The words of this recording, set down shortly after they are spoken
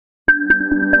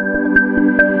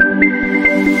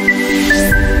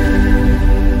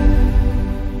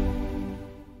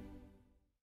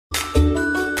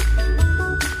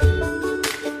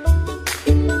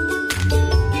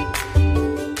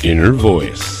Inner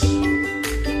Voice,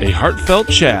 a heartfelt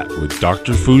chat with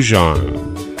Dr.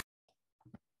 Foojan.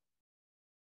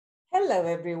 Hello,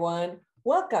 everyone.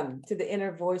 Welcome to the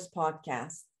Inner Voice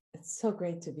podcast. It's so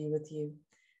great to be with you.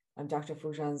 I'm Dr.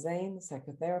 Foojan Amy,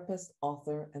 psychotherapist,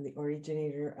 author, and the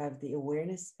originator of the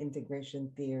awareness integration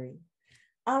theory.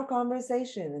 Our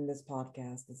conversation in this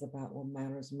podcast is about what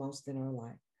matters most in our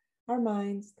life: our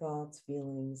minds, thoughts,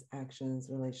 feelings, actions,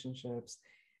 relationships,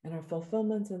 and our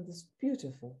fulfillment in this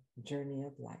beautiful journey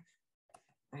of life.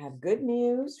 I have good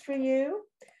news for you.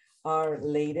 Our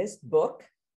latest book,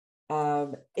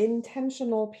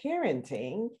 Intentional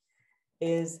Parenting,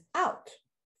 is out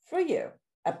for you.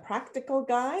 A practical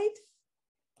guide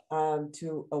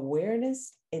to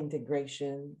awareness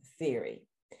integration theory.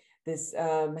 This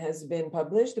has been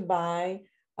published by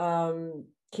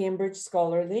Cambridge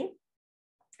Scholarly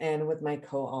and with my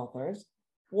co-authors.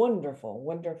 Wonderful,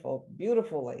 wonderful,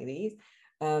 beautiful ladies,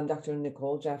 Dr.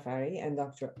 Nicole Jaffari and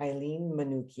Dr. Eileen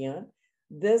Manoukian.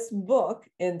 This book,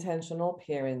 Intentional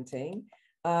Parenting,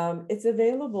 it's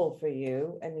available for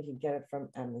you and you can get it from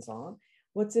Amazon.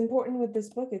 What's important with this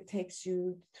book, it takes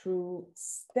you through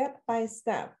step by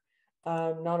step,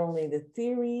 not only the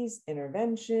theories,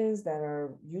 interventions that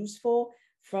are useful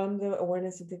from the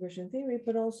awareness integration theory,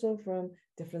 but also from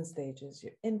different stages: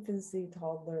 your infancy,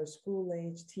 toddler, school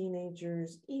age,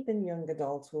 teenagers, even young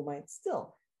adults who might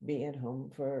still be at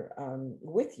home for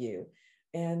with you,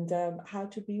 and how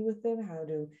to be with them, how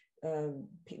to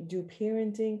do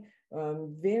parenting,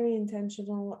 very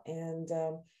intentional, and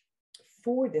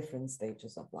 4 different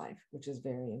stages of life, which is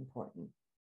very important.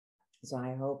 So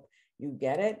I hope you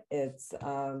get it. It's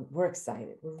we're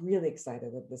excited. We're really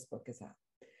excited that this book is out.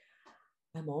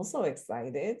 I'm also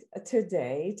excited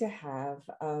today to have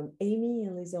Amy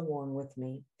Eliza Wong with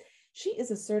me. She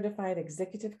is a certified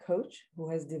executive coach who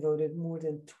has devoted more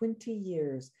than 20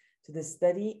 years to the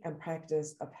study and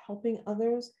practice of helping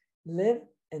others live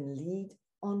and lead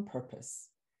on purpose.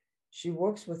 She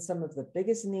works with some of the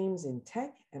biggest names in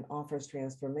tech and offers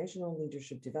transformational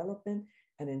leadership development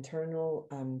and internal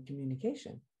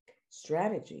communication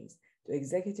strategies to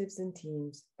executives and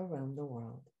teams around the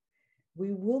world.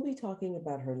 We will be talking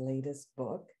about her latest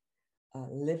book,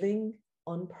 Living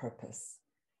on Purpose: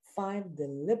 5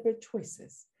 Deliberate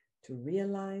Choices to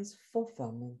Realize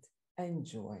Fulfillment and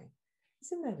Joy.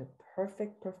 Isn't that a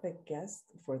perfect guest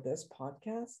for this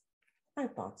podcast? I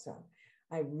thought so.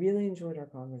 I really enjoyed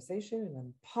our conversation, and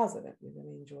I'm positive you're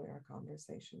going to enjoy our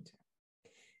conversation too.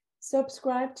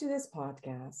 Subscribe to this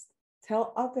podcast.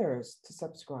 Tell others to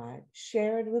subscribe.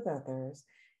 Share it with others.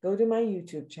 Go to my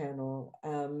YouTube channel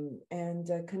and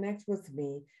connect with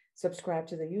me. Subscribe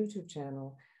to the YouTube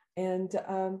channel and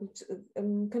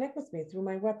connect with me through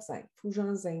my website,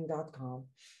 foojanzane.com,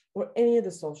 or any of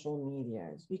the social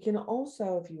medias. You can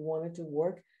also, if you wanted to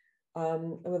work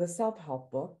with a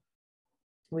self-help book,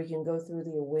 we can go through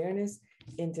the awareness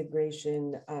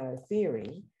integration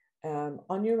theory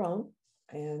on your own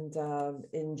and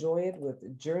enjoy it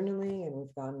with journaling. And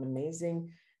we've got an amazing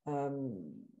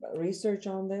research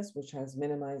on this, which has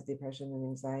minimized depression and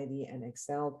anxiety and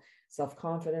excelled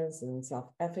self-confidence and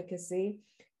self-efficacy.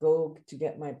 Go to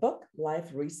get my book, Life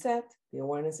Reset: The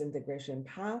Awareness Integration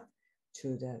Path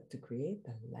to create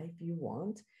the life you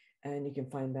want. And you can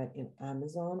find that in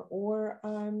Amazon, or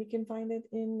you can find it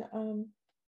in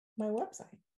my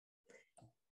website.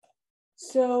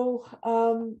 So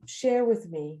share with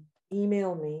me,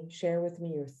 email me, share with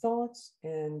me your thoughts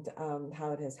and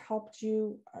how it has helped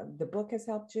you. The book has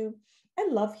helped you. I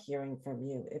love hearing from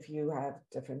you. If you have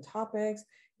different topics,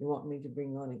 you want me to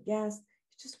bring on a guest,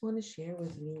 you just want to share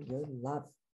with me your love,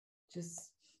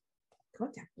 just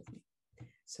contact with me.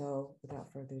 So without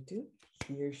further ado,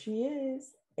 here she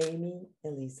is, Amy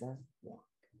Eliza Wong.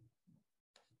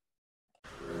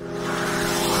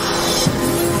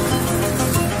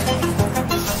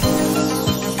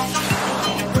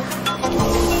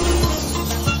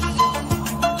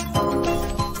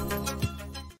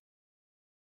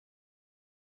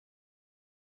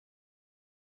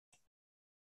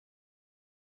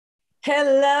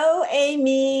 Hello,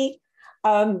 Amy.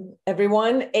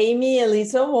 Everyone, Amy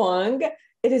Eliza Wong.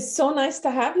 It is so nice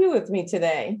to have you with me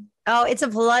today. Oh, it's a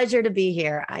pleasure to be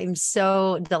here. I'm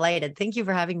so delighted. Thank you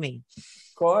for having me.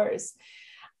 Of course.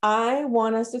 I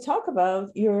want us to talk about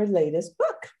your latest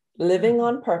book, Living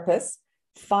on Purpose: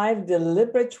 5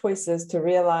 Deliberate Choices to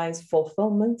Realize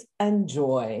Fulfillment and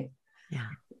Joy. Yeah.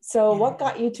 So what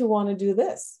got you to want to do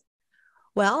this?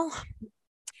 Well,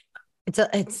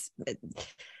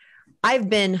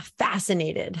 I've been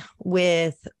fascinated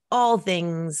with all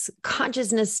things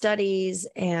consciousness studies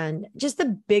and just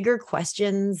the bigger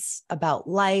questions about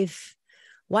life,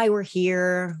 why we're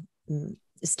here,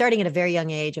 starting at a very young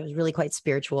age, I was really quite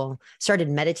spiritual, started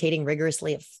meditating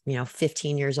rigorously at,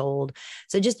 15 years old.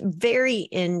 So just very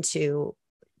into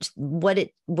what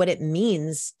it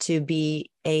means to be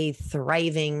a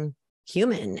thriving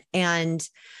human. And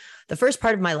the first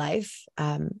part of my life,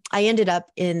 I ended up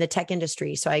in the tech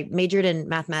industry. So I majored in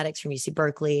mathematics from UC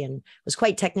Berkeley and was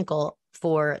quite technical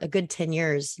for a good 10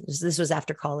 years. This was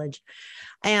after college.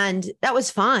 And that was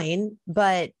fine.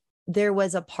 But there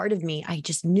was a part of me I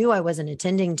just knew I wasn't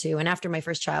attending to. And after my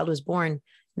first child was born,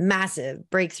 massive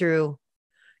breakthrough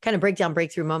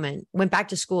moment, went back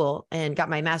to school and got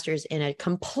my master's in a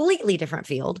completely different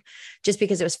field just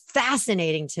because it was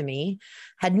fascinating to me.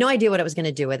 Had no idea what I was going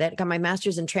to do with it. Got my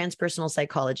master's in transpersonal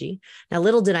psychology. Now,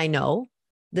 little did I know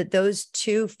that those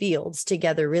two fields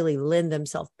together really lend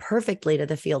themselves perfectly to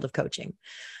the field of coaching.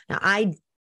 Now, I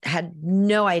had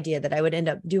no idea that I would end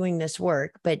up doing this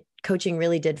work, but coaching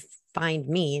really did find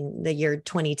me in the year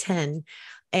 2010.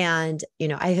 And,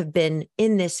 I have been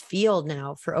in this field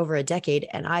now for over a decade.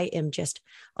 And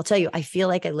I'll tell you, I feel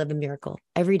like I live a miracle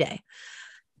every day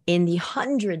in the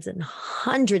hundreds and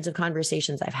hundreds of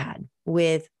conversations I've had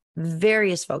with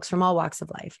various folks from all walks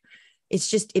of life.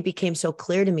 It became so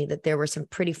clear to me that there were some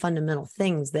pretty fundamental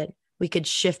things that we could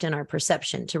shift in our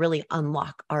perception to really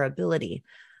unlock our ability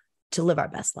to live our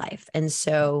best life. And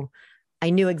so I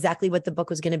knew exactly what the book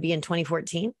was going to be in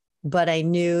 2014, but I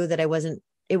knew that it wasn't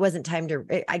I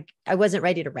wasn't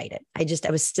ready to write it.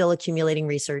 I was still accumulating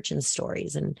research and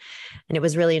stories. And it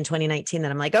was really in 2019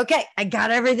 that I'm like, okay, I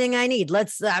got everything I need.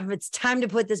 It's time to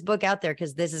put this book out there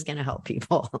because this is going to help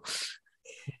people.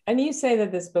 And you say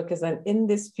that this book is an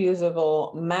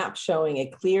indisputable map showing a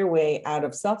clear way out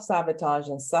of self-sabotage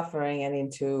and suffering and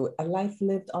into a life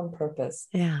lived on purpose.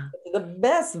 Yeah. The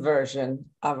best version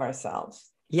of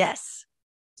ourselves. Yes.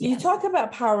 You talk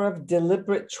about power of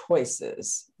deliberate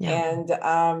choices. Yeah.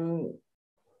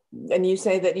 And you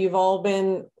say that you've all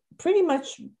been pretty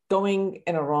much going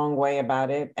in a wrong way about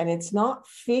it. And it's not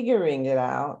figuring it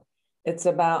out. It's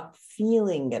about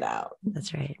feeling it out.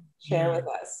 That's right. Share with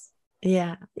us.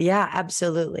 Yeah. Yeah,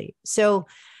 absolutely. So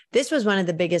this was one of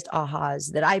the biggest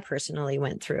ahas that I personally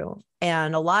went through.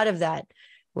 And a lot of that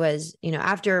was,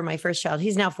 after my first child,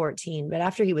 he's now 14, but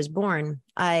after he was born,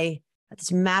 I had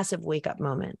this massive wake up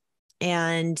moment.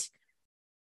 And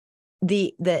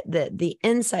the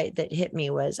insight that hit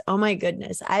me was, oh my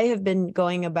goodness, I have been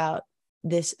going about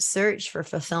this search for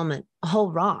fulfillment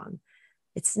all wrong.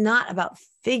 It's not about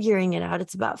figuring it out.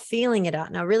 It's about feeling it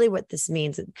out. Now, really what this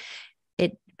means,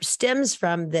 it stems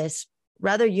from this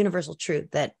rather universal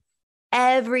truth that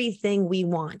everything we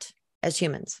want as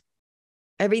humans,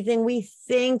 everything we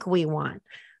think we want,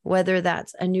 whether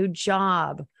that's a new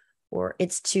job, or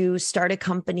it's to start a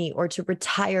company, or to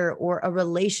retire, or a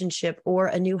relationship, or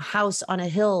a new house on a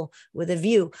hill with a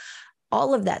view,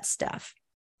 all of that stuff,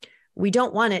 we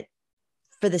don't want it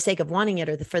for the sake of wanting it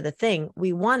or for the thing.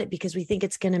 We want it because we think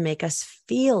it's going to make us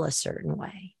feel a certain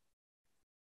way.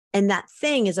 And that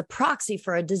thing is a proxy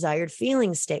for a desired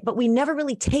feeling state, but we never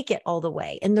really take it all the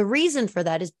way. And the reason for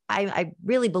that is I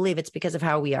really believe it's because of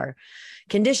how we are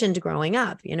conditioned growing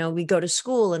up. We go to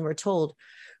school and we're told,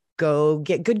 go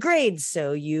get good grades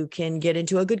so you can get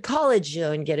into a good college,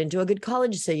 and get into a good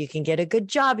college so you can get a good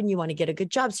job, and you want to get a good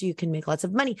job so you can make lots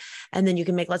of money, and then you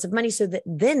can make lots of money so that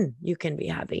then you can be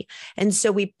happy. And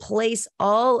so we place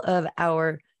all of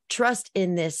our trust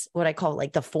in this, what I call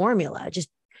like the formula, just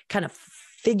kind of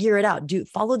figure it out,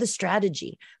 follow the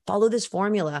strategy, follow this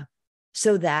formula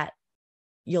so that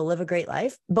you'll live a great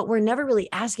life. But we're never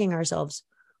really asking ourselves,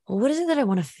 well, what is it that I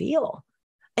want to feel?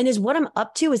 And is what I'm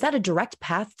up to, is that a direct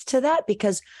path to that?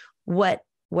 Because what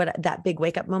that big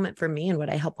wake up moment for me and what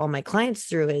I help all my clients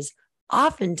through is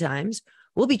oftentimes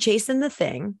we'll be chasing the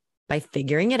thing by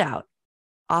figuring it out,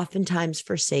 oftentimes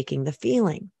forsaking the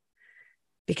feeling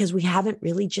because we haven't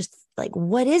really just like,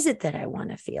 what is it that I want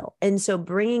to feel? And so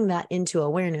bringing that into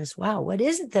awareness, wow, what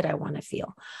is it that I want to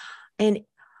feel? And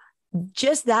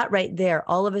just that right there,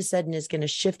 all of a sudden is going to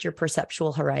shift your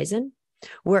perceptual horizon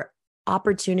where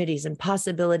opportunities and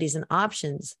possibilities and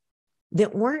options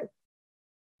that weren't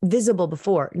visible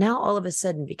before now all of a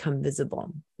sudden become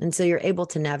visible. And so you're able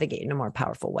to navigate in a more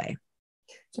powerful way.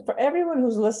 So for everyone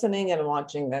who's listening and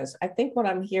watching this, I think what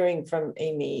I'm hearing from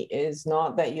Amy is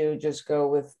not that you just go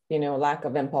with, lack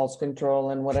of impulse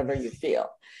control and whatever you feel.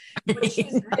 What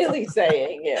she's really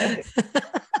saying is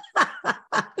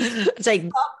It's like,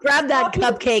 grab that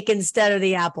cupcake instead of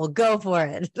the apple. Go for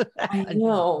it. I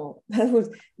know.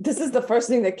 This is the first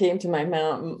thing that came to my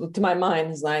mouth, to my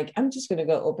mind, is like, I'm just going to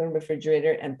go open the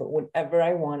refrigerator and put whatever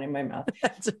I want in my mouth.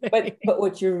 Right. But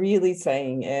what you're really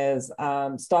saying is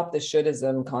stop the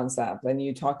shouldism concept. And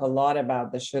you talk a lot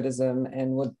about the shouldism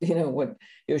and what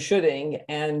you're shoulding.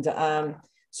 And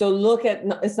so look at,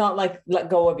 it's not like let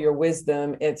go of your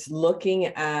wisdom. It's looking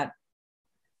at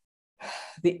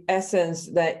the essence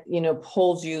that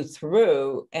pulls you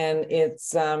through, and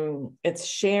it's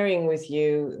sharing with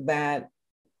you that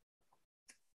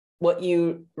what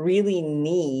you really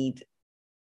need,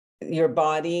 your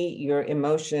body, your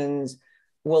emotions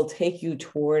will take you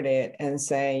toward it and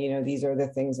say, these are the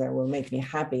things that will make me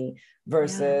happy,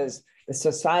 versus the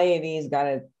society's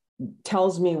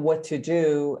tells me what to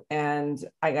do, and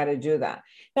I got to do that.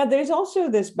 Now, there's also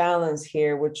this balance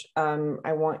here, which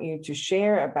I want you to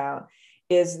share about,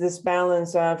 is this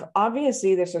balance of,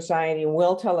 obviously the society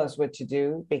will tell us what to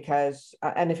do, because,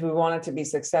 and if we want it to be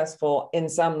successful in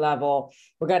some level,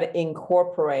 we've got to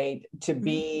incorporate to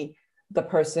be the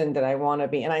person that I want to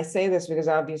be. And I say this because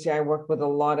obviously I work with a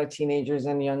lot of teenagers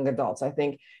and young adults. I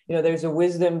think, there's a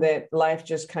wisdom that life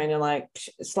just kind of like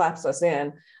slaps us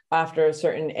in after a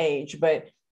certain age, but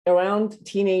around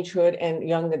teenagehood and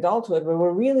young adulthood, where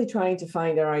we're really trying to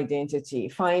find our identity,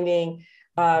 finding,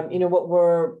 what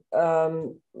we're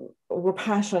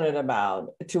passionate about,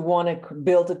 to want to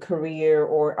build a career,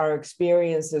 or our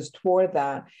experiences toward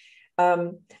that.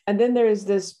 And then there is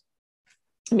this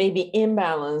maybe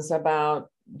imbalance about,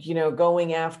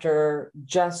 going after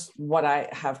just what I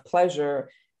have pleasure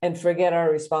and forget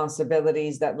our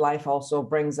responsibilities that life also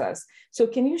brings us. So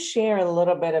can you share a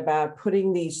little bit about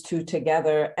putting these two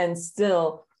together and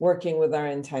still working with our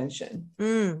intention?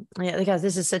 Yeah, because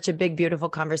this is such a big, beautiful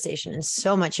conversation, and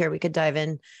so much here we could dive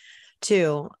in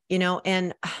to,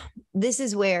 and this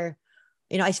is where,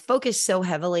 I focus so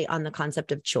heavily on the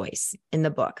concept of choice in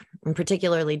the book, and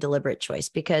particularly deliberate choice,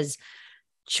 because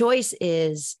choice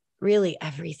is really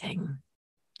everything.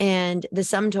 And the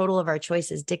sum total of our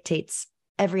choices dictates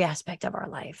every aspect of our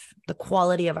life, the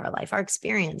quality of our life, our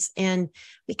experience. And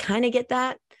we kind of get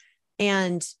that.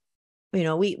 And,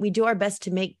 we do our best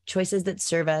to make choices that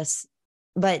serve us,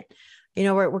 but,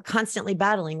 we're constantly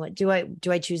battling. What do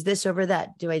I choose this over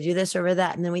that? Do I do this over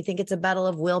that? And then we think it's a battle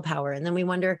of willpower. And then we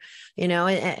wonder,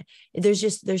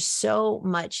 there's so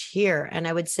much here. And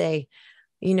I would say,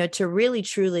 to really,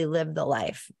 truly live the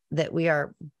life that we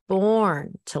are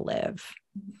born to live,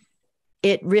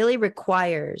 it really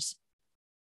requires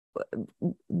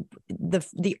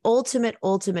the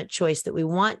ultimate choice that we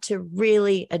want to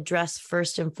really address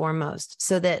first and foremost,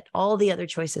 so that all the other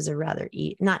choices are rather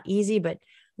not easy, but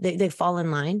they fall in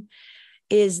line,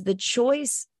 is the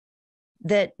choice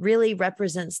that really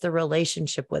represents the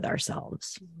relationship with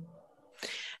ourselves.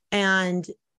 And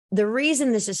the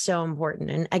reason this is so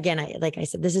important, and again, like I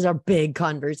said, this is our big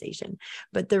conversation,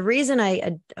 but the reason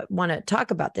I want to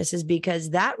talk about this is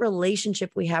because that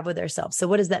relationship we have with ourselves. So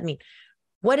what does that mean?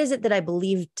 What is it that I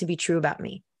believe to be true about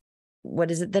me? What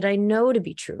is it that I know to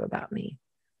be true about me?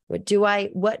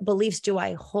 What beliefs do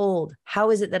I hold?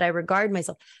 How is it that I regard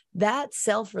myself? That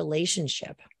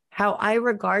self-relationship, how I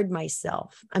regard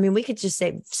myself. I mean, we could just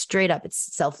say straight up,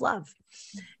 it's self-love.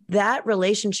 That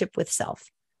relationship with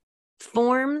self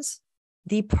forms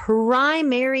the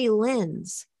primary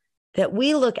lens that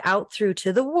we look out through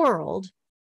to the world,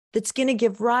 that's going to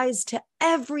give rise to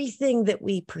everything that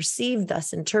we perceive,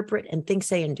 thus interpret, and think,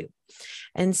 say, and do.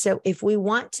 And so if we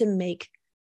want to make,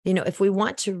 if we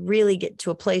want to really get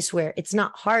to a place where it's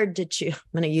not hard to choose,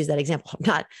 I'm going to use that example,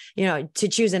 not, to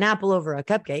choose an apple over a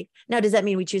cupcake. Now, does that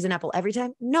mean we choose an apple every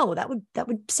time? No, that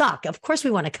would suck. Of course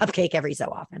we want a cupcake every so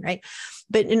often, right?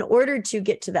 But in order to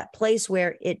get to that place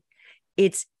where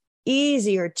it's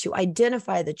easier to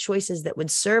identify the choices that would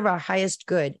serve our highest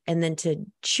good, and then to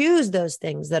choose those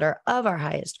things that are of our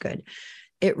highest good,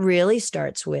 it really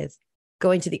starts with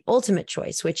going to the ultimate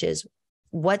choice, which is,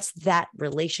 what's that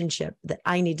relationship that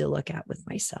I need to look at with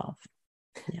myself?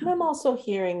 Yeah. And I'm also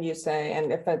hearing you say,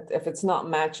 and if it's not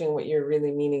matching what you're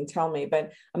really meaning, tell me,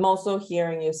 but I'm also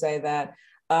hearing you say that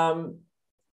the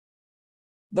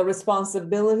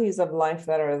responsibilities of life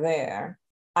that are there,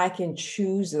 I can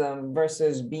choose them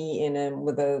versus be in them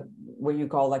with what you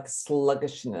call like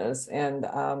sluggishness. And,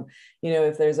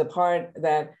 if there's a part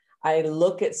that I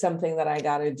look at something that I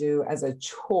got to do as a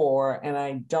chore and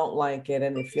I don't like it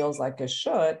and it feels like a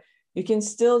should, you can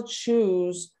still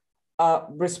choose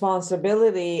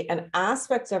responsibility and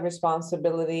aspects of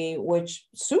responsibility which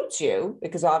suits you,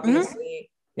 because obviously,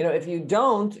 if you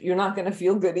don't, you're not going to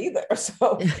feel good either.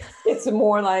 So it's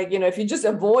more like, if you just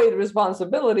avoid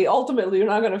responsibility, ultimately you're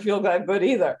not going to feel that good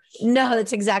either. No,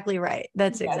 that's exactly right.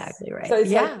 That's Yes. exactly right. So it's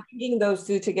yeah. like bringing those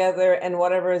two together, and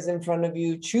whatever is in front of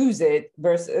you, choose it,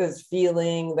 versus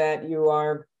feeling that you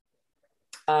are,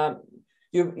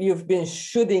 you've been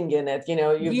shooting in it.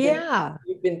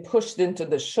 You've been pushed into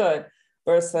the should,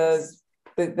 versus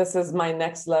this is my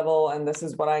next level and this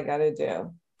is what I got to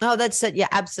do. Oh, that's it. Yeah,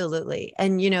 absolutely.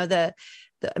 And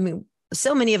I mean,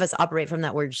 so many of us operate from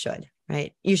that word should,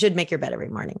 right? You should make your bed every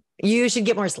morning. You should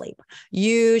get more sleep.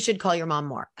 You should call your mom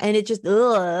more. And it just,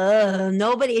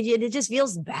 it just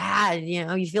feels bad.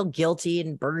 You feel guilty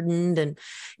and burdened, and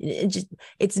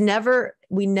it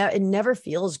never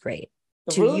feels great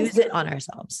to use it on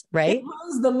ourselves, right? It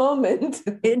ruins the moment.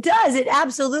 It does. It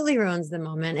absolutely ruins the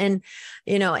moment. And,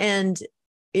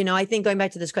 I think going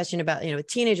back to this question about, with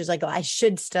teenagers, like, oh, I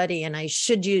should study and I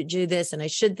should do this and I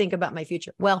should think about my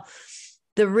future. Well,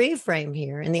 the reframe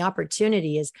here and the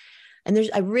opportunity is, and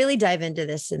I really dive into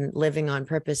this in Living on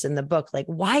Purpose in the book, like,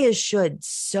 why is it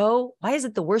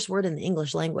the worst word in the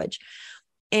English language?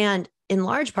 And in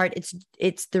large part,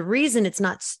 it's the reason it's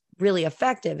not really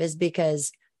effective is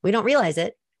because we don't realize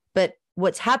it, but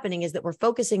what's happening is that we're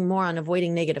focusing more on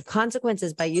avoiding negative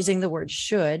consequences by using the word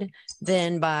should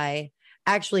than by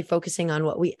actually focusing on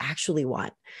what we actually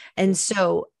want. And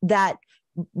so that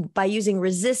by using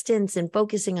resistance and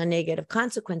focusing on negative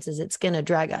consequences, it's going to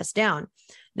drag us down.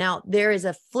 Now, there is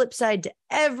a flip side to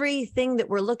everything that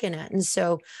we're looking at. And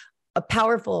so a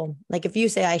powerful, like if you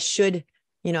say, I should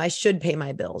pay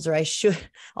my bills, or I should,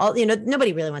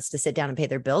 nobody really wants to sit down and pay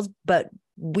their bills, but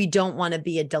we don't want to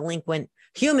be a delinquent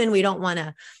human. We don't want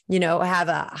to, have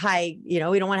a high, we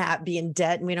don't want to be in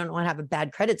debt, and we don't want to have a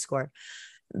bad credit score.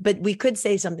 But we could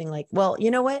say something like, well, you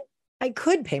know what? I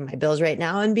could pay my bills right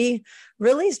now and be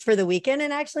released for the weekend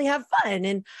and actually have fun.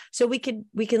 And so we can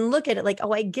look at it like,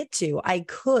 oh, I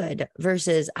could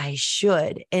versus I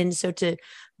should. And so to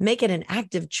make it an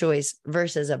active choice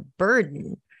versus a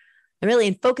burden, and really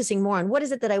in focusing more on what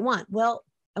is it that I want? Well,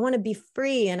 I want to be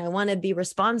free, and I want to be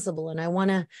responsible, and I want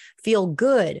to feel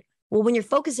good. Well, when you're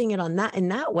focusing it on that in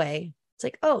that way, it's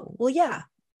like, oh, well, yeah,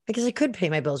 because I could pay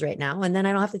my bills right now, and then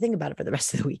I don't have to think about it for the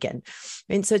rest of the weekend.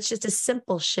 And so it's just a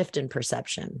simple shift in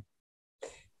perception.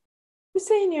 You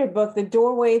say in your book, the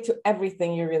doorway to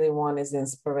everything you really want is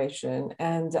inspiration.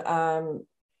 And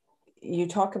you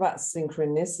talk about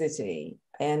synchronicity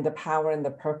and the power and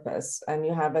the purpose. And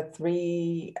you have a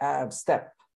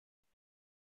 3-step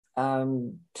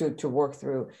to work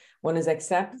through. One is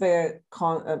accept the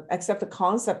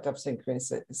concept of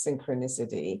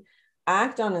synchronicity,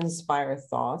 act on inspired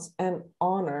thoughts, and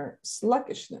honor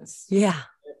sluggishness. Yeah.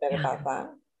 About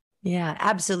that. Yeah,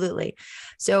 absolutely.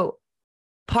 So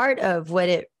part of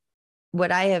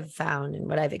what I have found and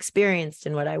what I've experienced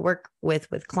and what I work with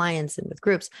clients and with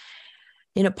groups,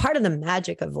 part of the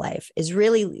magic of life is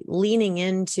really leaning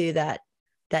into that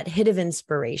hit of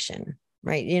inspiration,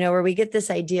 right? Where we get this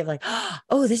idea of like,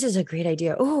 oh, this is a great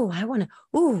idea. Oh, I want to,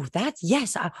 oh, that's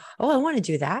yes. I want to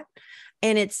do that.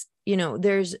 And it's,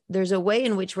 there's a way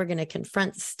in which we're going to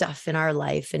confront stuff in our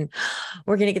life, and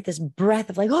we're going to get this breath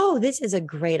of like, oh, this is a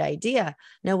great idea.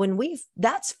 Now,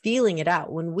 that's feeling it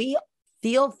out. When we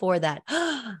feel for that,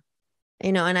 and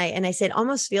I say, it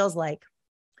almost feels like,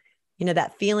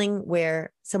 that feeling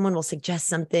where someone will suggest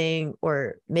something,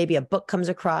 or maybe a book comes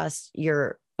across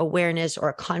your awareness, or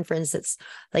a conference that's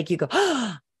like, you go,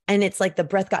 and it's like the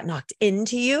breath got knocked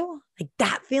into you, like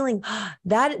that feeling,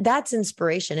 that's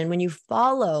inspiration. And when you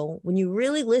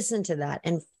really listen to that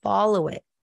and follow it,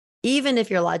 even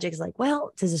if your logic is like,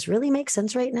 well, does this really make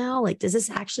sense right now? Like, is this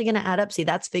actually going to add up? See,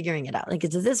 that's figuring it out. Like,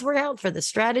 does this work out for the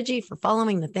strategy for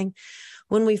following the thing?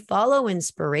 When we follow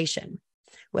inspiration,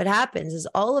 what happens is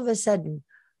all of a sudden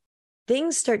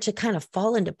things start to kind of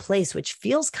fall into place, which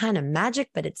feels kind of magic,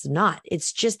 but it's not.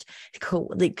 It's just,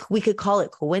 we could call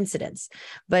it coincidence.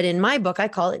 But in my book, I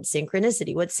call it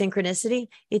synchronicity. What's synchronicity?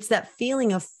 It's that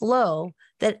feeling of flow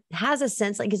that has a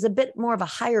sense, like it's a bit more of a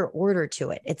higher order to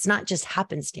it. It's not just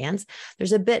happenstance.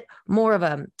 There's a bit more of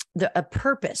a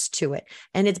purpose to it.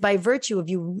 And it's by virtue of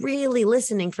you really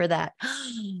listening for that,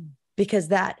 because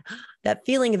that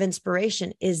feeling of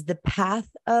inspiration is the path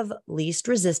of least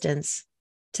resistance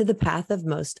to the path of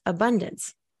most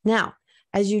abundance. Now,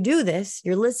 as you do this,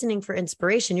 you're listening for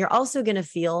inspiration. You're also going to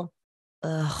feel,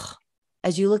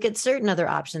 as you look at certain other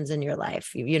options in your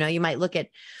life. You might look at,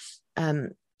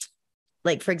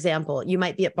 like, for example, you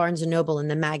might be at Barnes & Noble in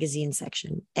the magazine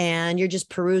section, and you're just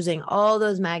perusing all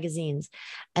those magazines,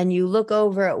 and you look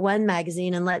over at one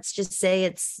magazine, and let's just say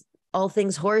it's all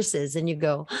things horses, and you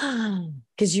go,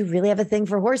 because you really have a thing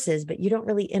for horses, but you don't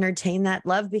really entertain that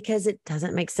love because it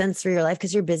doesn't make sense for your life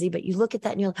because you're busy. But you look at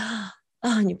that and you're like,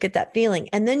 oh, and you get that feeling.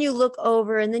 And then you look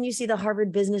over and then you see the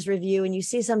Harvard Business Review and you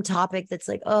see some topic that's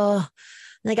like, oh,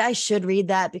 like I should read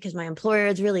that because my employer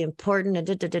is really important.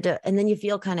 And then you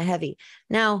feel kind of heavy.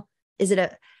 Now, is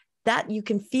it that you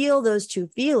can feel those two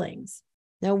feelings?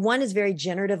 Now, one is very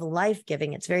generative,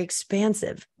 life-giving. It's very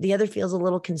expansive. The other feels a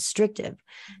little constrictive.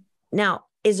 Now,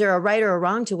 is there a right or a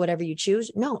wrong to whatever you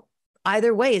choose? No,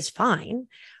 either way is fine.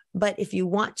 But if you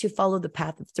want to follow the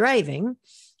path of thriving,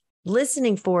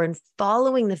 listening for and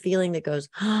following the feeling that goes,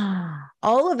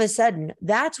 all of a sudden,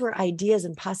 that's where ideas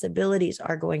and possibilities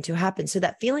are going to happen. So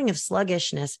that feeling of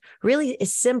sluggishness really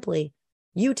is simply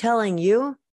you telling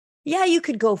you, yeah, you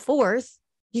could go forth,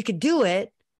 you could do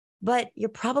it, but you're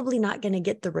probably not going to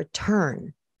get the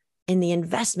return in the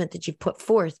investment that you put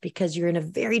forth because you're in a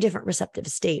very different receptive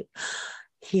state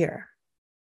here.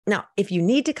 Now, if you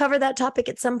need to cover that topic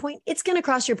at some point, it's going to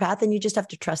cross your path and you just have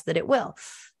to trust that it will.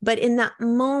 But in that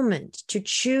moment, to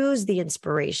choose the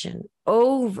inspiration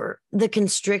over the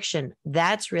constriction,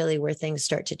 that's really where things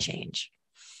start to change.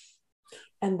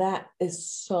 And that is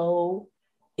so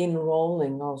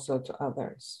enrolling also to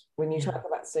others. When you talk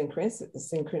about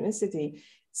synchronicity,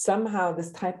 somehow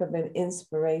this type of an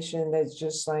inspiration that's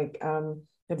just like, that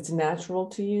it's natural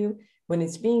to you, when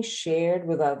it's being shared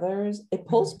with others, it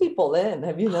pulls people in.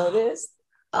 Have you noticed?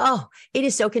 Oh, it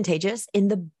is so contagious in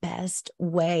the best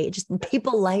way. Just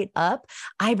people light up,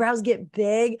 eyebrows get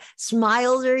big,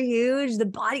 smiles are huge, the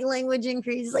body language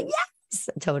increases. Like, yes,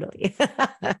 totally.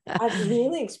 I've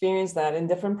really experienced that in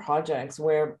different projects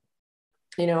where,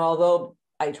 although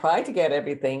I try to get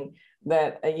everything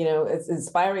that, it's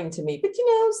inspiring to me, but,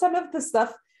 some of the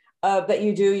stuff that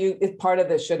you do, it's part of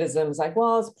the shouldism. It's like,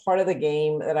 well, it's part of the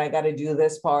game that I got to do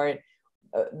this part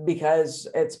because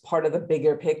it's part of the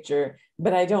bigger picture,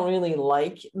 but I don't really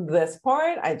like this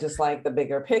part. I just like the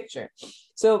bigger picture.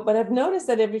 So, but I've noticed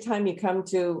that every time you come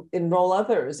to enroll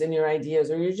others in your ideas,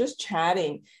 or you're just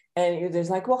chatting and there's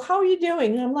like, well, how are you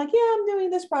doing? And I'm like, yeah, I'm doing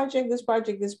this project, this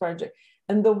project, this project.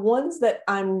 And the ones that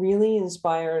I'm really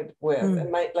inspired with,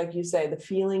 and like you say, the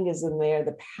feeling is in there,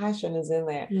 the passion is in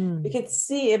there. You can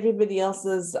see everybody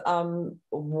else's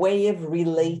way of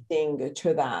relating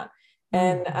to that.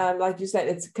 And like you said,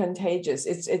 it's contagious.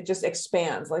 It just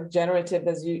expands. Like generative,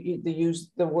 as the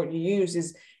word you use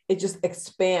is, it just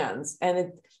expands, and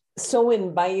it's so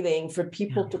inviting for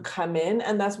people to come in.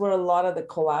 And that's where a lot of the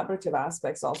collaborative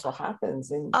aspects also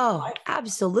happens.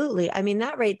 Absolutely. I mean,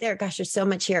 that right there, gosh, there's so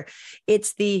much here.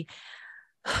 It's the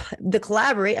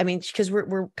collaborate. I mean, because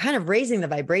we're kind of raising the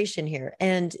vibration here.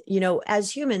 And,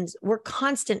 as humans, we're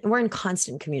in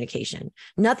constant communication.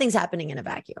 Nothing's happening in a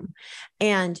vacuum.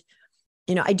 And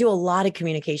I do a lot of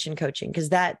communication coaching because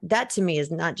that to me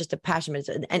is not just a passion, but it's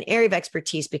an area of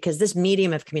expertise, because this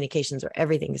medium of communications where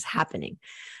everything is happening.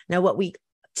 Now, what we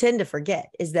tend to forget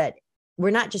is that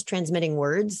we're not just transmitting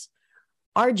words.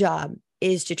 Our job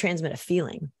is to transmit a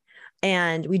feeling.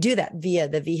 And we do that via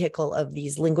the vehicle of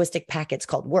these linguistic packets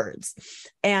called words.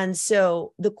 And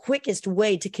so the quickest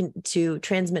way to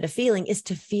transmit a feeling is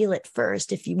to feel it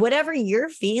first. Whatever you're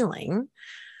feeling,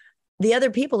 the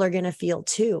other people are going to feel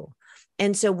too.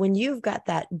 And so when you've got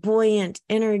that buoyant,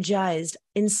 energized,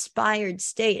 inspired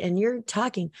state and you're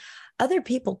talking, other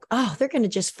people, they're going to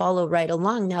just follow right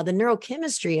along. Now, the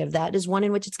neurochemistry of that is one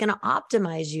in which it's going to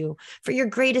optimize you for your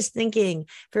greatest thinking,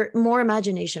 for more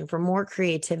imagination, for more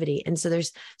creativity. And so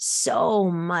there's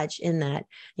so much in that,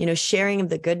 sharing of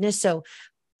the goodness. So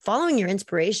following your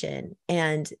inspiration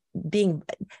and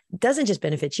doesn't just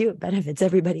benefit you, it benefits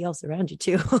everybody else around you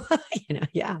too.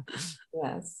 Yeah.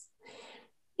 Yes.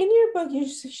 In your book, you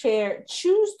share,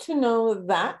 choose to know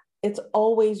that it's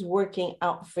always working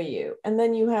out for you. And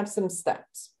then you have some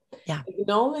steps. Yeah.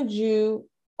 Acknowledge you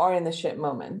are in the shit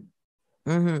moment.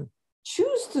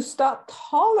 Choose to stop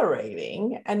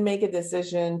tolerating and make a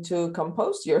decision to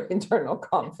compose your internal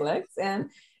conflicts, and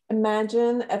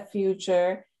imagine a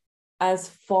future as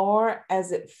far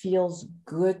as it feels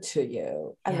good to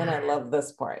you. And then I love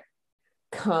this part.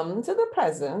 Come to the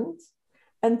present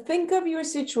and think of your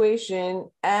situation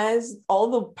as all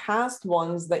the past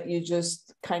ones that you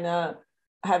just kind of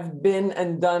have been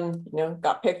and done,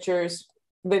 got pictures,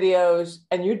 videos,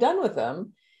 and you're done with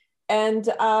them. And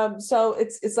so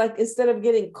it's like, instead of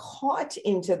getting caught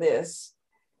into this,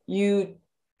 you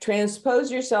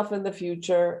transpose yourself in the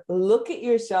future, look at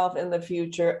yourself in the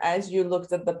future as you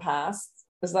looked at the past.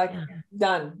 It's like,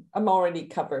 done. I'm already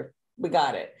covered. We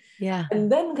got it. Yeah.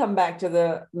 And then come back to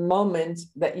the moment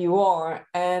that you are.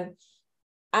 And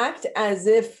act as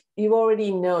if you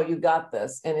already know you got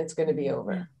this and it's going to be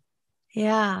over.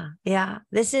 Yeah. Yeah.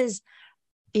 This is,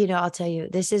 you know, I'll tell you,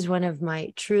 this is one of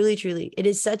my truly, it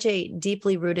is such a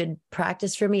deeply rooted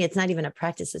practice for me. It's not even a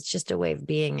practice. It's just a way of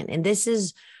being. And this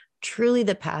is truly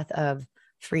the path of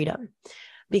freedom,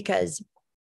 because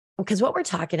what we're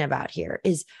talking about here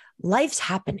is life's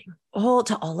happening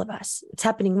to all of us. It's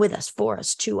happening with us, for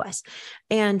us, to us.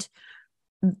 And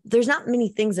there's not many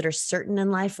things that are certain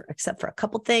in life, except for a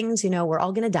couple things. You know, we're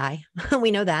all going to die. We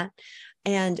know that.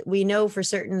 And we know for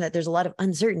certain that there's a lot of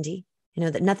uncertainty, you know,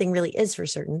 that nothing really is for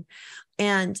certain.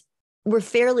 And we're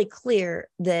fairly clear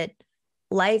that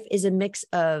life is a mix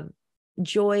of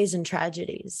joys and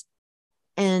tragedies.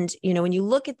 And, you know, when you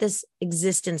look at this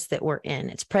existence that we're in,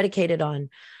 it's predicated on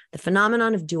the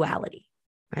phenomenon of duality,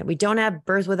 right? We don't have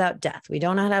birth without death. We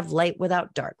don't have light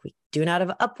without dark. We do not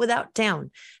have up without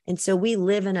down. And so we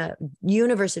live in a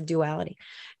universe of duality.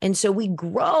 And so we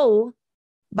grow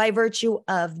by virtue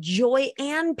of joy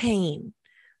and pain.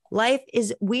 Life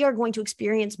is, we are going to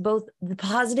experience both the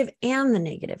positive and the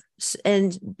negative.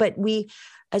 But we,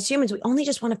 as humans, we only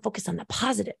just want to focus on the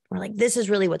positive. We're like, this is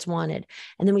really what's wanted.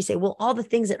 And then we say, well, all the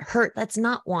things that hurt, that's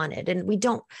not wanted. And we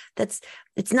don't,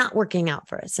 it's not working out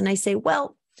for us. And I say,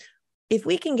 well, if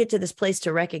we can get to this place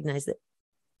to recognize that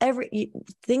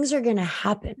things are going to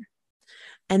happen,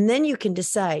 and then you can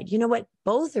decide, you know what,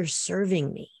 both are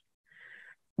serving me.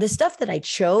 The stuff that I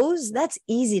chose, that's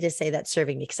easy to say that's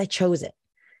serving me because I chose it.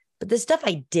 But the stuff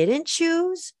I didn't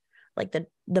choose, like the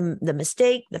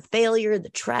mistake, the failure, the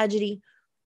tragedy,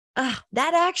 that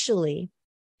actually,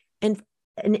 and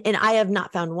I have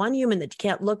not found one human that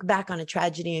can't look back on a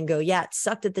tragedy and go, yeah, it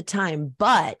sucked at the time,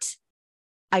 but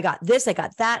I got this, I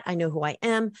got that, I know who I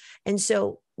am. And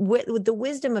so with the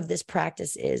wisdom of this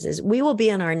practice is we will be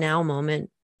in our now moment,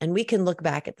 and we can look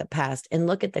back at the past and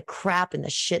look at the crap and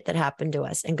the shit that happened to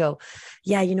us and go,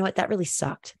 yeah, you know what, that really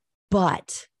sucked.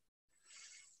 But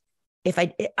if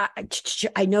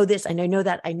I know this and I know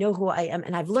that, I know who I am,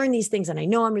 and I've learned these things, and I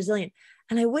know I'm resilient,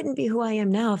 and I wouldn't be who I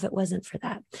am now if it wasn't for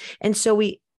that. And so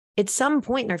at some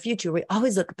point in our future, we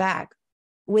always look back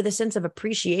with a sense of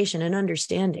appreciation and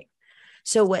understanding.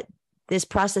 So what this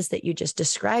process that you just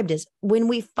described is, when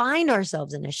we find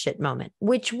ourselves in a shit moment,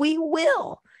 which we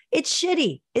will, it's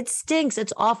shitty, it stinks,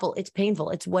 it's awful, it's painful,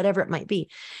 it's whatever it might be.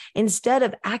 Instead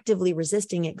of actively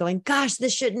resisting it, going, gosh,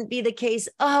 this shouldn't be the case.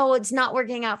 Oh, it's not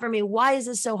working out for me. Why is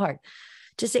this so hard?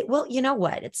 To say, well, you know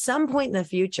what? At some point in the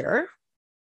future,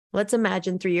 let's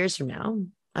imagine 3 years from now,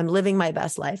 I'm living my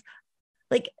best life.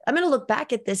 Like, I'm going to look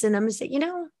back at this and I'm going to say, you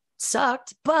know, it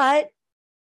sucked, but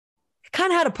it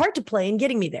kind of had a part to play in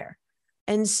getting me there.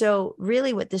 And so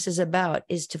really what this is about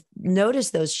is to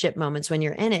notice those shit moments when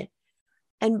you're in it,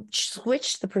 and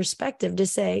switch the perspective to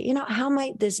say, you know, how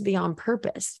might this be on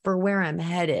purpose for where I'm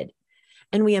headed?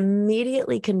 And we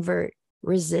immediately convert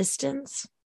resistance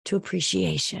to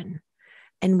appreciation.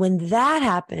 And when that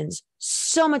happens,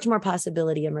 so much more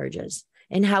possibility emerges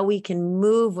in how we can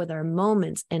move with our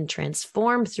moments and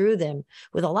transform through them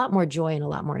with a lot more joy and a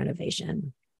lot more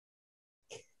innovation.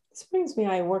 This brings me,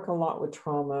 I work a lot with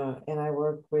trauma, and I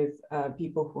work with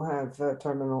people who have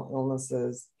terminal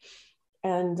illnesses.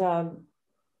 And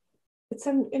it's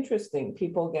interesting.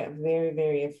 People get very,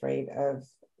 very afraid of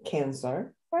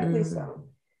cancer, rightly so.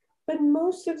 But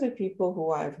most of the people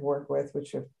who I've worked with,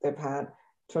 which they've had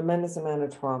tremendous amount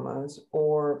of traumas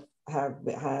or have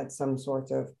had some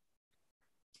sort of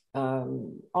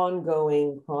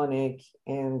ongoing chronic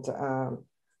and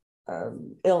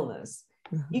illness,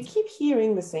 you keep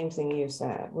hearing the same thing you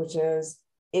said, which is,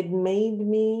 it made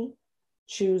me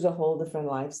choose a whole different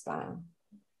lifestyle.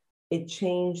 It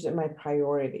changed my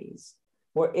priorities.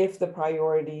 Or if the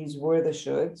priorities were the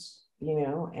shoulds, you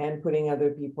know, and putting other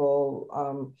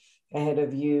people ahead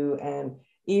of you. And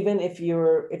even if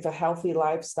a healthy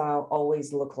lifestyle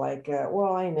always look like,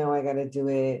 well, I know I got to do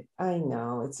it. I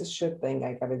know it's a should thing.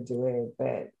 I got to do it,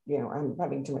 but you know, I'm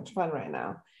having too much fun right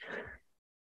now.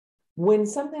 When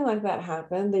something like that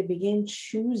happened, they begin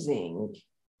choosing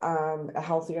a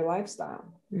healthier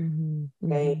lifestyle.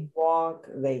 They walk,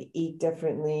 they eat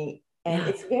differently. And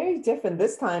it's very different.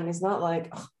 This time it's not like,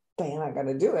 oh, damn, I got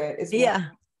to do it. It's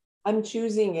I'm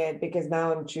choosing it because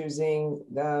now I'm choosing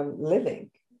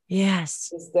living. Yes.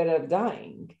 Instead of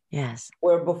dying. Yes.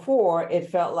 Where before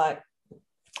it felt like,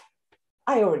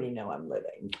 I already know I'm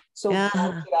living. So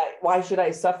why should I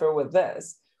suffer with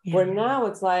this? Yeah. Where now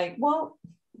it's like, well,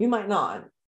 you might not.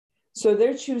 So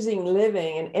they're choosing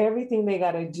living and everything they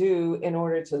got to do in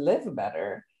order to live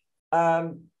better.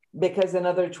 Because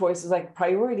another choice is like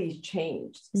priorities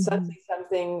changed. Suddenly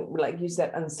something, like you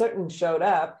said, uncertain showed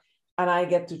up, and I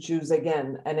get to choose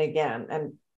again and again.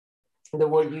 And the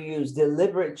word you use,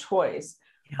 deliberate choice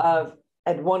of,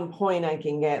 at one point I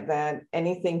can get that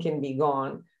anything can be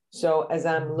gone. So as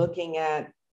I'm looking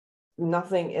at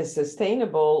nothing is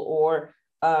sustainable or,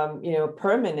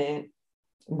 permanent,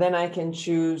 then I can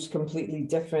choose completely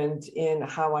different in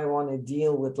how I want to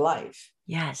deal with life.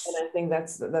 Yes. And I think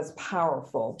that's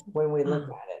powerful when we look at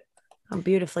it. Oh,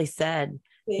 beautifully said.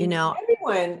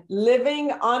 Everyone,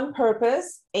 Living on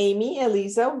Purpose, Amy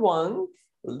Eliza Wong.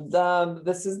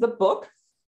 This is the book.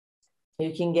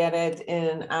 You can get it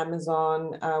in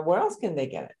Amazon. Where else can they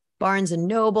get it? Barnes and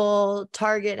Noble,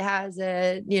 Target has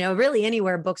it, really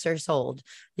anywhere books are sold,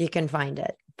 you can find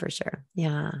it for sure.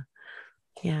 Yeah.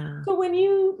 Yeah. So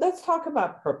let's talk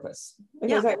about purpose,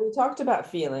 because we talked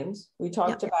about feelings. We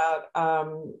talked about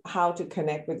how to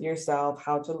connect with yourself,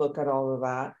 how to look at all of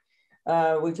that.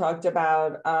 We talked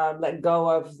about let go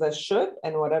of the should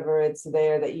and whatever it's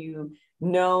there that you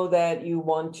know that you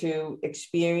want to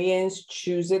experience,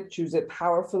 choose it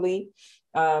powerfully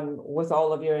with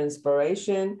all of your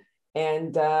inspiration.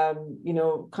 And,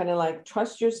 kind of like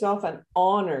trust yourself and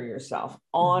honor yourself,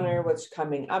 honor what's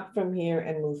coming up from here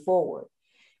and move forward.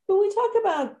 But we talk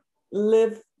about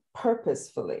live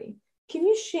purposefully. Can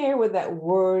you share what that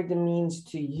word means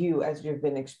to you as you've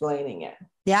been explaining it?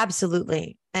 Yeah,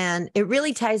 absolutely. And it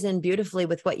really ties in beautifully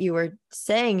with what you were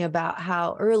saying about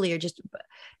how earlier, just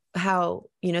how,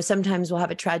 sometimes we'll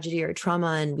have a tragedy or a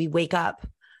trauma and we wake up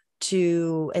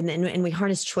and we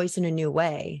harness choice in a new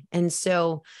way. And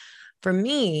so for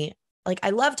me, like, I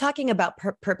love talking about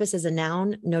purpose as a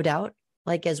noun, no doubt,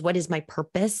 like as what is my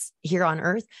purpose here on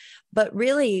earth. But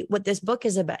really what this book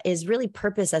is about is really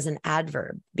purpose as an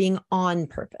adverb, being on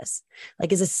purpose,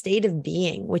 like as a state of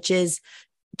being, which is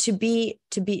to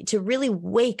really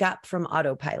wake up from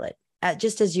autopilot.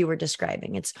 Just as you were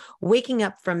describing, it's waking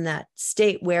up from that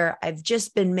state where I've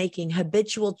just been making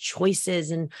habitual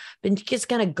choices and been just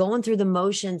kind of going through the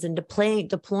motions and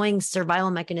deploying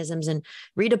survival mechanisms and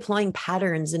redeploying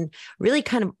patterns, and really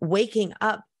kind of waking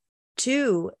up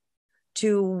to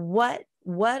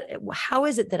how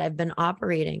is it that I've been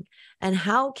operating, and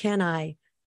how can I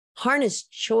harness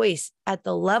choice at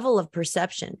the level of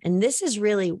perception. And this is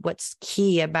really what's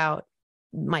key about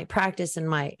my practice and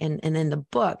in the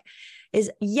book is,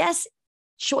 yes,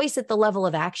 choice at the level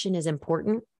of action is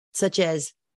important, such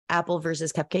as apple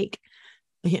versus cupcake,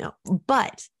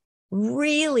 but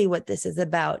really what this is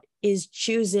about is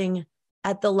choosing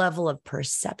at the level of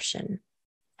perception.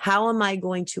 How am I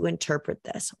going to interpret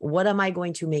this? What am I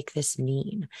going to make this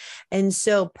mean? And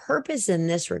so purpose in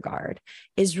this regard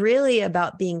is really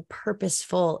about being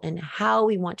purposeful in how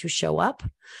we want to show up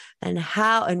and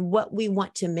what we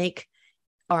want to make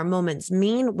our moments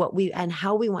mean, and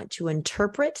how we want to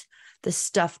interpret the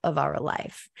stuff of our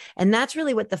life. And that's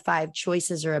really what the 5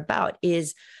 choices are about,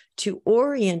 is to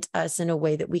orient us in a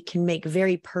way that we can make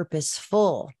very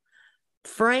purposeful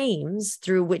frames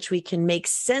through which we can make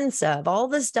sense of all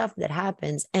the stuff that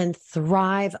happens and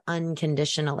thrive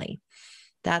unconditionally.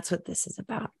 That's what this is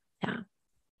about. Yeah.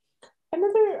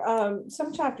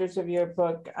 Some chapters of your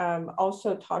book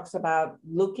also talks about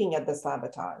looking at the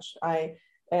sabotage. I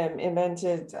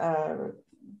invented a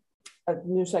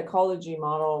new psychology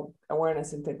model,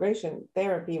 awareness integration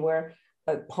therapy, where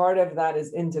a part of that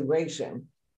is integration,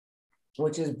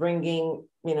 which is bringing,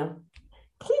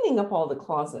 cleaning up all the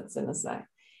closets in a sense.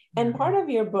 And part of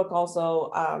your book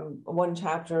also, one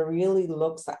chapter really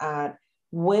looks at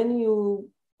when you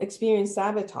experience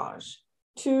sabotage,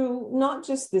 to not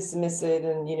just dismiss it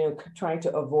and, try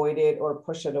to avoid it or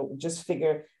push it, or just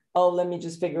let me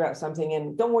just figure out something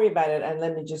and don't worry about it and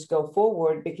let me just go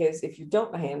forward, because if you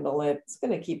don't handle it, it's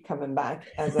going to keep coming back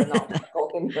as an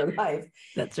obstacle in your life.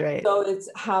 That's right. So it's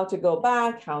how to go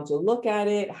back, how to look at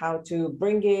it, how to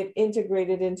bring it, integrate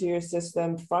it into your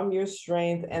system from your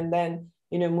strength, and then,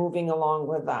 moving along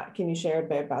with that. Can you share a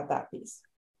bit about that piece?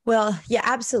 Well, yeah,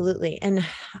 absolutely. And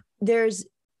there's,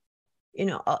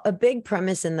 a big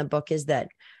premise in the book is that,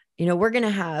 we're going to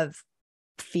have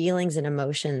feelings and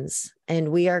emotions, and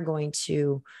we are going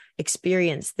to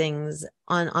experience things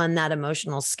on that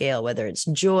emotional scale, whether it's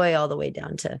joy all the way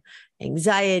down to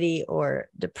anxiety or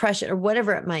depression or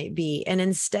whatever it might be. And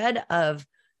instead of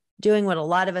doing what a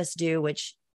lot of us do,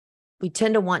 which we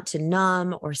tend to want to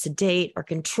numb or sedate or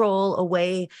control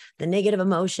away the negative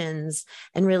emotions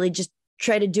and really just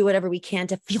try to do whatever we can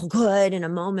to feel good in a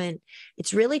moment,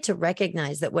 it's really to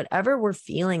recognize that whatever we're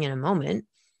feeling in a moment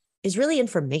is really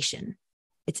information.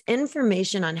 It's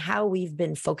information on how we've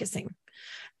been focusing.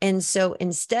 And so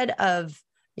instead of,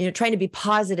 trying to be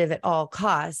positive at all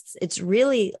costs, it's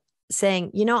really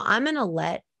saying, I'm going to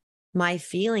let my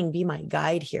feeling be my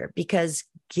guide here, because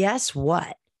guess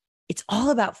what? it's all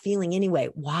about feeling anyway.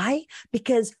 Why?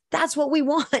 Because that's what we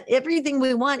want. Everything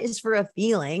we want is for a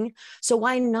feeling. So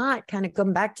why not kind of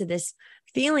come back to this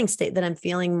feeling state that I'm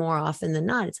feeling more often than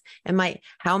not? It's,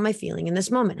 how am I feeling in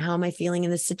this moment? How am I feeling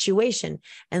in this situation?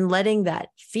 And letting that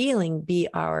feeling be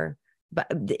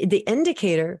the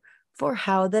indicator for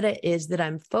how that it is that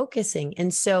I'm focusing.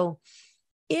 And so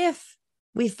if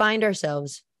we find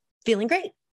ourselves feeling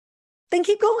great, then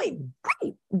keep going.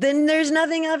 Great. Then there's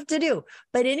nothing left to do.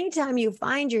 But anytime you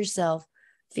find yourself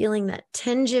feeling that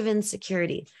tinge of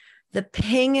insecurity, the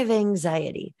ping of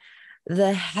anxiety,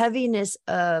 the heaviness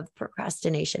of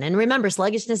procrastination, and remember,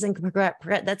 sluggishness and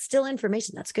that's still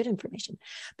information. That's good information,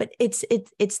 but it's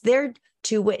there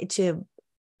to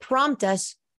prompt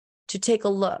us to take a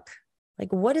look.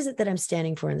 Like, what is it that I'm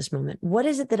standing for in this moment? What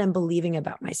is it that I'm believing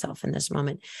about myself in this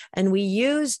moment? And we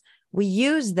use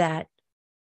that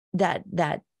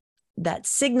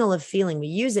signal of feeling. We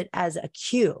use it as a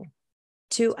cue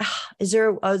to, is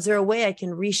there a way I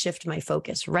can reshift my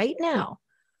focus right now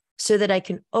so that I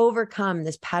can overcome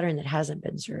this pattern that hasn't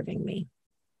been serving me?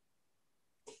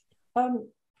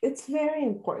 It's very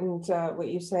important what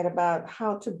you said about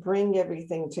how to bring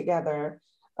everything together,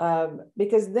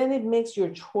 because then it makes your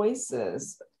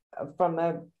choices from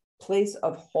a place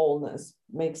of wholeness,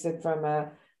 makes it from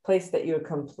a place that you're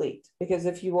complete. Because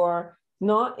if you are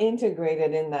not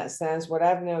integrated in that sense, what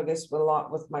I've noticed a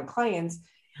lot with my clients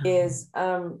is,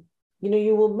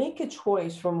 you will make a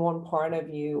choice from one part of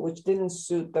you which didn't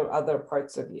suit the other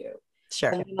parts of you.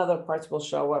 Sure. And then other parts will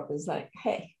show up as like,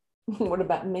 hey, what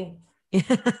about me?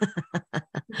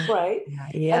 Right?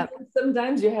 Yeah. And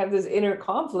sometimes you have this inner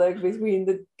conflict between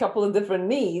the couple of different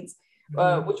needs,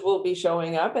 which will be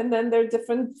showing up. And then there are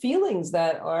different feelings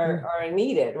that are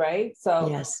needed, right? So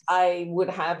yes. I would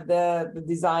have the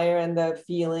desire and the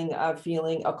feeling of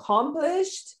feeling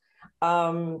accomplished,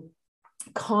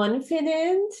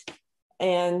 confident,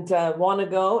 and want to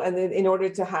go. And then in order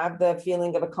to have the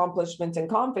feeling of accomplishment and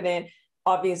confident,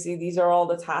 obviously these are all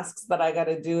the tasks that I got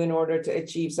to do in order to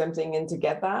achieve something and to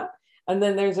get that. And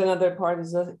then there's another part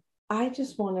is I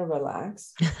just want to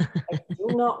relax. I do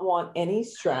not want any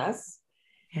stress.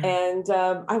 Yeah. And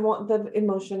I want the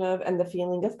emotion of and the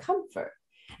feeling of comfort.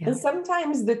 Yeah. And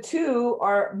sometimes the two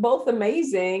are both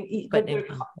amazing, but they're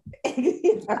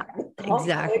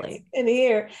exactly in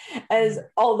here, as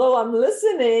although I'm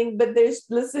listening, but there's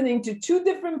listening to two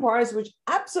different parts which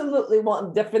absolutely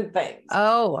want different things.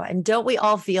 Oh, and don't we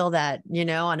all feel that,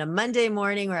 on a Monday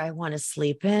morning where I want to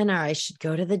sleep in, or I should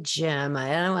go to the gym.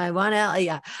 I want to,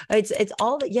 yeah, it's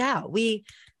all that. Yeah. We,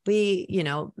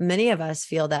 many of us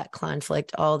feel that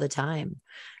conflict all the time.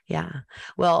 Yeah.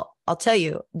 Well, I'll tell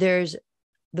you, there's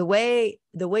the way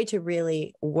to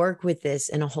really work with this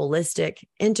in a holistic,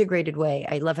 integrated way.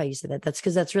 I love how you said that. That's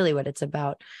because that's really what it's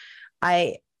about.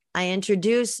 I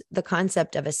introduce the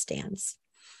concept of a stance.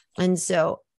 And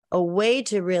so a way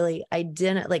to really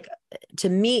to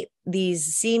meet these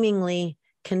seemingly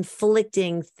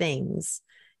conflicting things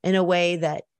in a way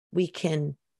that we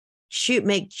can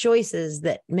make choices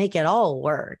that make it all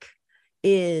work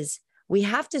is we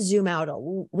have to zoom out.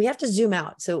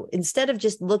 So instead of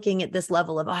just looking at this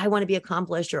level of, I want to be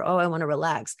accomplished, or, I want to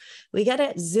relax, we got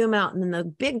to zoom out. And then the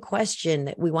big question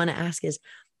that we want to ask is,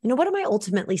 what am I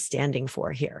ultimately standing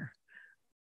for here?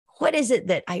 What is it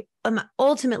that I am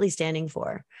ultimately standing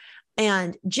for?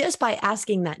 And just by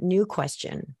asking that new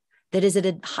question that is at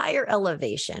a higher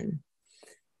elevation,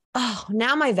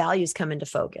 now my values come into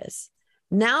focus.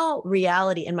 Now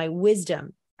reality and my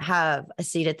wisdom have a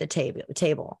seat at the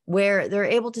table where they're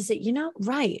able to say,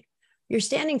 right, you're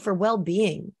standing for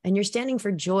well-being, and you're standing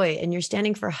for joy, and you're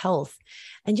standing for health.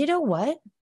 And you know what?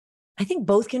 I think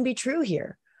both can be true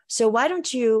here. So why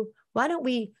don't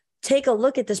we take a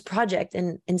look at this project,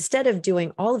 and instead of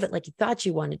doing all of it like you thought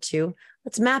you wanted to,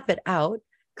 let's map it out,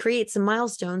 create some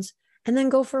milestones, and then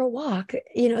go for a walk.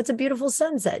 It's a beautiful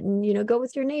sunset, and, go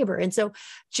with your neighbor. And so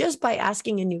just by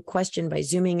asking a new question, by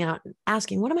zooming out and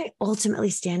asking, what am I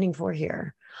ultimately standing for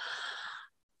here?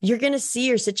 You're going to see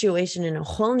your situation in a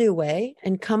whole new way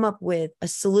and come up with a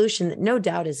solution that no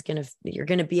doubt you're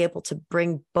going to be able to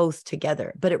bring both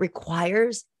together, but it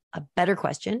requires a better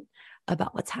question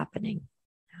about what's happening.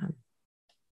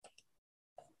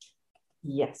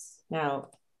 Yes. Now,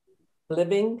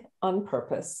 Living on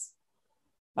Purpose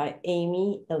by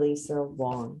Amy Eliza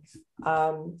Wong.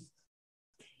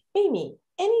 Amy,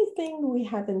 anything we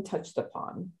haven't touched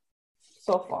upon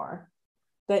so far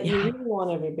that you really want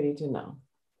everybody to know?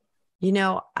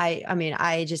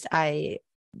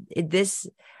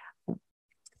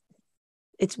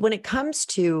 It's when it comes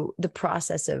to the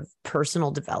process of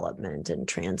personal development and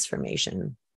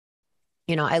transformation,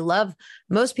 I love,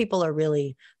 most people are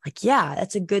really like, yeah,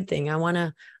 that's a good thing. I want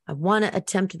to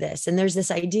attempt this. And there's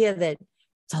this idea that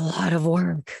it's a lot of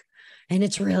work and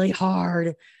it's really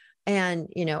hard. And,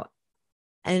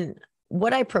 and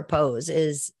what I propose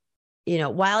is,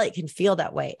 while it can feel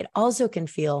that way, it also can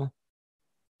feel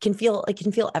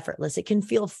effortless. It can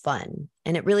feel fun.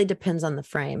 And it really depends on the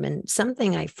frame. And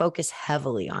something I focus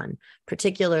heavily on,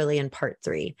 particularly in part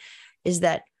 3, is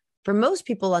that for most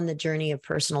people on the journey of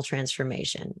personal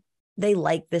transformation, they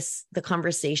like the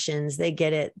conversations, they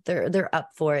get it, they're up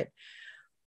for it.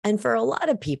 And for a lot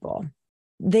of people,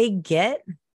 they get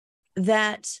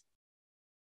that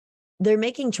they're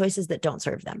making choices that don't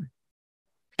serve them.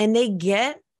 And they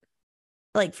get,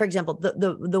 like, for example,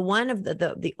 the one of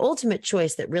the ultimate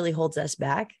choice that really holds us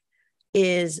back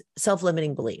is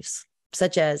self-limiting beliefs,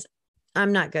 such as,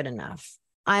 I'm not good enough,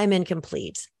 I'm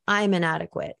incomplete, I'm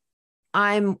inadequate,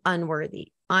 I'm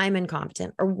unworthy, I'm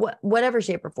incompetent, or whatever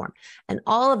shape or form. And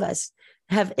all of us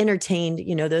have entertained,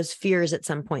 those fears at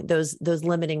some point, those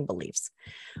limiting beliefs.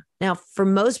 Now, for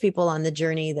most people on the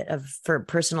journey for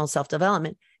personal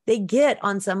self-development, they get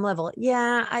on some level,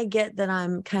 yeah, I get that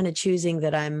I'm kind of choosing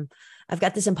that I've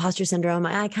got this imposter syndrome.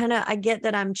 I get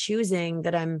that I'm choosing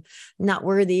that I'm not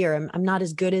worthy, or I'm not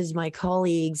as good as my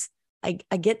colleagues. I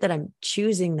get that I'm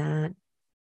choosing that.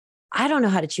 I don't know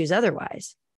how to choose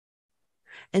otherwise.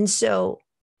 And so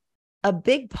a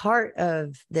big part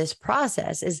of this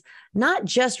process is not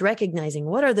just recognizing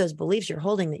what are those beliefs you're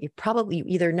holding that you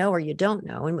either know or you don't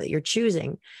know and what you're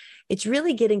choosing. It's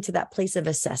really getting to that place of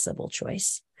accessible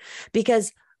choice.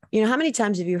 Because, how many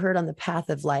times have you heard on the path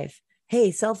of life, hey,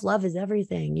 self-love is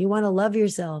everything. You want to love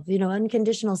yourself.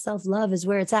 Unconditional self-love is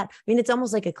where it's at. I mean, it's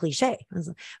almost like a cliche.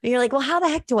 And you're like, well, how the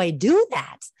heck do I do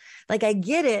that? Like, I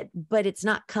get it, but it's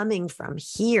not coming from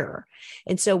here.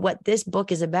 And so what this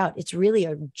book is about, it's really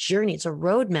a journey. It's a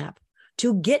roadmap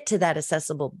to get to that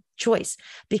accessible choice.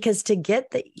 Because to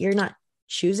get that you're not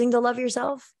choosing to love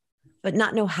yourself, but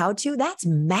not know how to, that's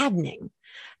maddening.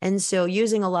 And so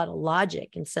using a lot of logic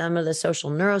and some of the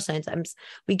social neuroscience,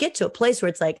 we get to a place where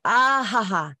it's like,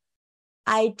 I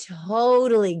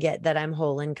totally get that I'm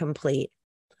whole and complete.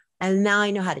 And now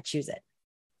I know how to choose it.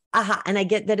 And I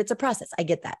get that it's a process. I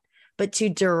get that. But to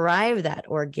derive that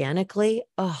organically,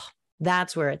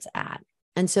 that's where it's at.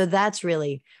 And so that's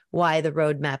really why the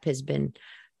roadmap has been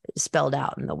spelled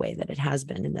out in the way that it has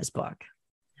been in this book.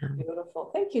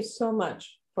 Beautiful. Thank you so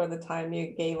much for the time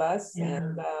you gave us. Yeah.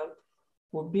 And a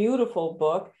beautiful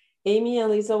book. Amy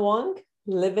Eliza Wong,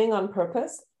 Living on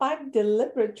Purpose, 5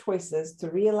 Deliberate Choices to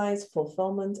Realize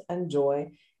Fulfillment and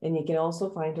Joy. And you can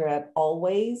also find her at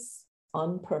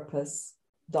alwaysonpurpose.com.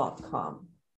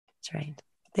 That's right.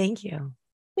 Thank you.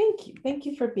 Thank you. Thank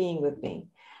you for being with me.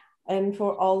 And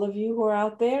for all of you who are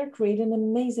out there, create an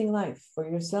amazing life for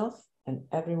yourself and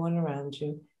everyone around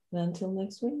you. And until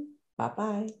next week,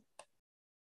 bye-bye.